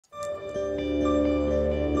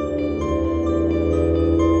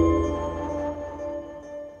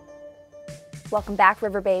Welcome back,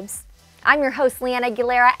 Riverbabes. I'm your host, Leanne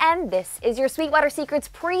Aguilera, and this is your Sweetwater Secrets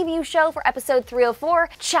preview show for episode 304,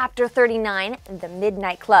 chapter 39, The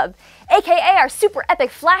Midnight Club, aka our super epic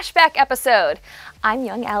flashback episode. I'm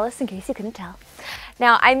young Alice, in case you couldn't tell.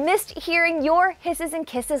 Now, I missed hearing your hisses and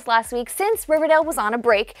kisses last week since Riverdale was on a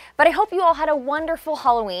break, but I hope you all had a wonderful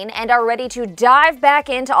Halloween and are ready to dive back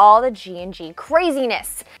into all the G&G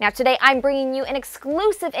craziness. Now, today I'm bringing you an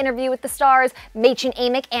exclusive interview with the stars Mädchen,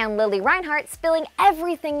 Amick, and Lili Reinhart, spilling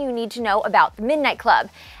everything you need to know about the Midnight Club.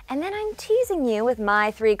 And then I'm teasing you with my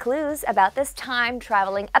 3 clues about this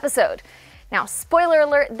time-traveling episode. Now, spoiler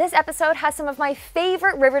alert, this episode has some of my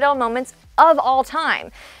favorite Riverdale moments of all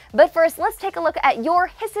time. But first, let's take a look at your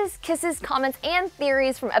hisses, kisses, comments, and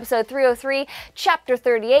theories from episode 303, chapter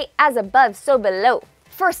 38, As Above, So Below.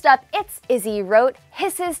 First up, it's Izzy wrote,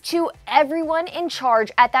 hisses to everyone in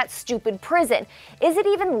charge at that stupid prison. Is it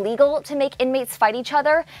even legal to make inmates fight each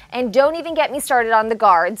other? And don't even get me started on the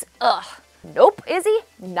guards. Ugh. Nope, Izzy,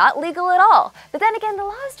 not legal at all. But then again, the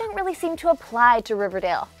laws don't really seem to apply to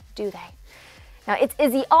Riverdale, do they? Now, it's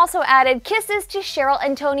Izzy also added kisses to Cheryl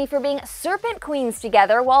and Tony for being serpent queens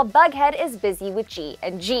together while Bughead is busy with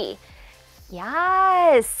G&G.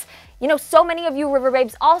 Yes! You know, so many of you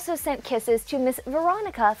Riverbabes also sent kisses to Miss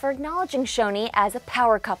Veronica for acknowledging Shoni as a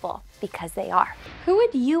power couple, because they are. Who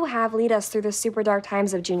would you have lead us through the super dark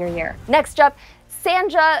times of junior year? Next up,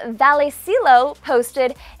 Sandra Vallecillo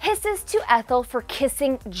posted, hisses to Ethel for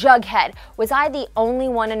kissing Jughead. Was I the only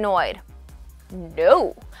one annoyed?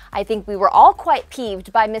 No. I think we were all quite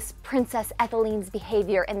peeved by Miss Princess Etheline's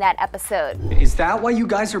behavior in that episode. Is that why you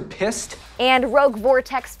guys are pissed? And Rogue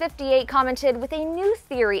Vortex 58 commented with a new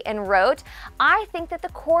theory and wrote, I think that the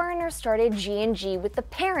coroner started G&G with the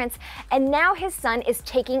parents and now his son is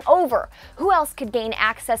taking over. Who else could gain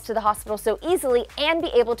access to the hospital so easily and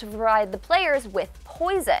be able to provide the players with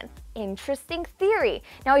poison? Interesting theory.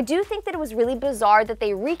 Now, I do think that it was really bizarre that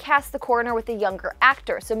they recast the coroner with a younger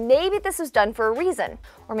actor, so maybe this was done for a reason,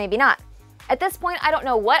 or maybe not. At this point, I don't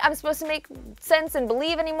know what I'm supposed to make sense and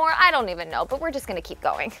believe anymore. I don't even know, but we're just gonna keep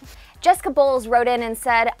going. Jessica Bowles wrote in and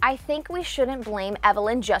said, I think we shouldn't blame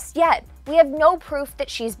Evelyn just yet. We have no proof that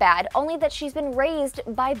she's bad, only that she's been raised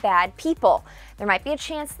by bad people. There might be a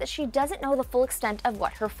chance that she doesn't know the full extent of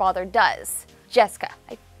what her father does. Jessica,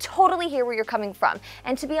 I totally hear where you're coming from,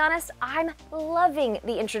 and to be honest, I'm loving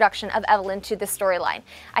the introduction of Evelyn to this storyline.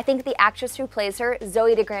 I think the actress who plays her,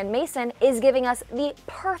 Zoe DeGrand Mason, is giving us the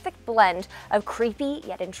perfect blend of creepy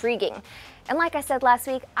yet intriguing. And like I said last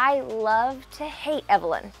week, I love to hate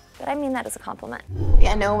Evelyn, but I mean that as a compliment.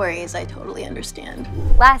 Yeah, no worries, I totally understand.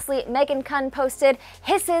 Lastly, Megan Kunn posted,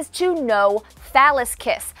 hisses to no phallus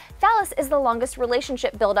kiss. Phallus is the longest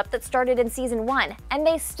relationship buildup that started in season 1, and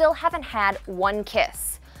they still haven't had one kiss.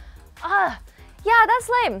 Yeah, that's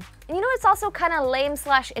lame. And you know what's also kind of lame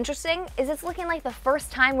 / interesting is it's looking like the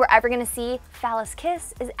first time we're ever gonna see phallus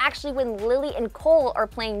kiss is actually when Lili and Cole are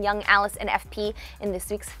playing young Alice and FP in this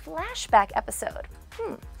week's flashback episode.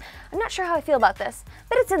 I'm not sure how I feel about this,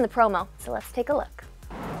 but it's in the promo, so let's take a look.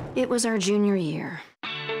 It was our junior year.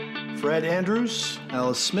 Fred Andrews,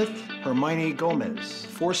 Alice Smith, Hermione Gomez,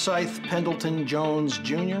 Forsyth Pendleton Jones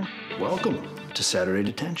Jr. Welcome to Saturday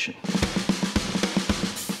Detention.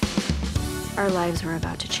 Our lives were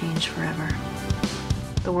about to change forever.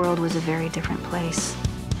 The world was a very different place,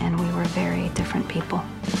 and we were very different people.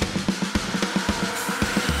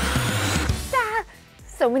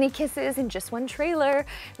 So many kisses in just one trailer.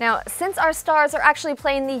 Now, since our stars are actually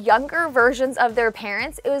playing the younger versions of their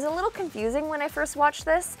parents, it was a little confusing when I first watched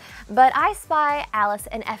this, but I spy Alice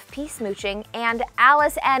and FP smooching and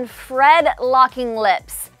Alice and Fred locking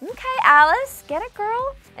lips. Okay, Alice, get it,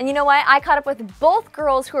 girl? And you know what? I caught up with both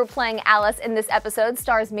girls who are playing Alice in this episode,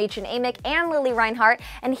 stars Mädchen, Amick, and Lili Reinhart,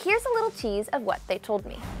 and here's a little tease of what they told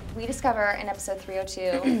me. We discover in episode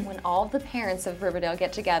 302, when all the parents of Riverdale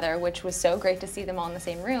get together, which was so great to see them all in the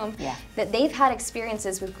same room, that they've had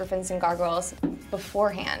experiences with griffins and gargoyles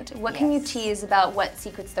beforehand. What can you tease about what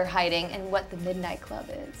secrets they're hiding and what the Midnight Club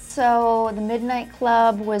is? So the Midnight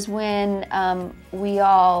Club was when we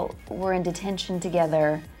all were in detention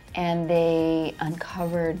together and they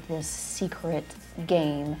uncovered this secret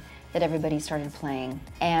game that everybody started playing.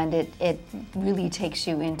 And it really takes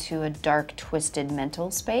you into a dark, twisted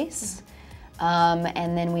mental space.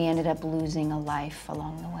 And then we ended up losing a life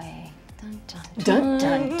along the way. Dun, dun, dun,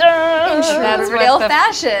 dun, dun. In true Riverdale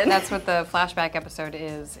fashion. That's what the flashback episode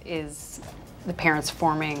is the parents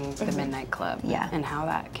forming the Midnight Club and how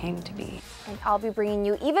that came to be. And I'll be bringing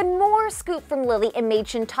you even more scoop from Lili and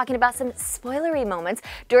Mädchen talking about some spoilery moments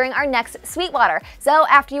during our next Sweetwater. So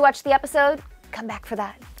after you watch the episode, come back for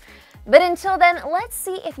that. But until then, let's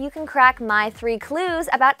see if you can crack my 3 clues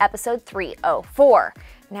about episode 304.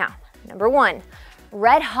 Now, number 1,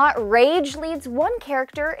 red hot rage leads one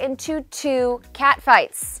character into 2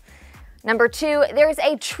 catfights. Number 2, there's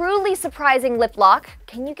a truly surprising lip lock.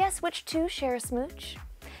 Can you guess which 2 share a smooch?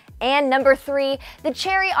 And number 3, the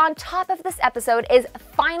cherry on top of this episode is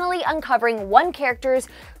finally uncovering one character's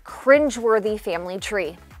cringeworthy family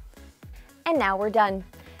tree. And now we're done.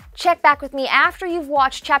 Check back with me after you've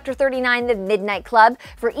watched Chapter 39, The Midnight Club,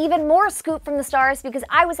 for even more scoop from the stars, because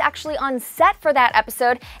I was actually on set for that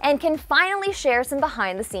episode and can finally share some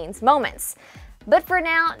behind-the-scenes moments. But for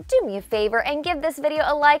now, do me a favor and give this video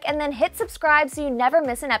a like and then hit subscribe so you never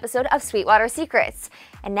miss an episode of Sweetwater Secrets.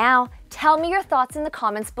 And now, tell me your thoughts in the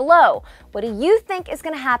comments below. What do you think is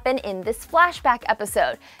going to happen in this flashback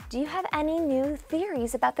episode? Do you have any new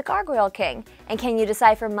theories about the Gargoyle King? And can you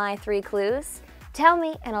decipher my 3 clues? Tell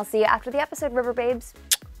me, and I'll see you after the episode, Riverbabes.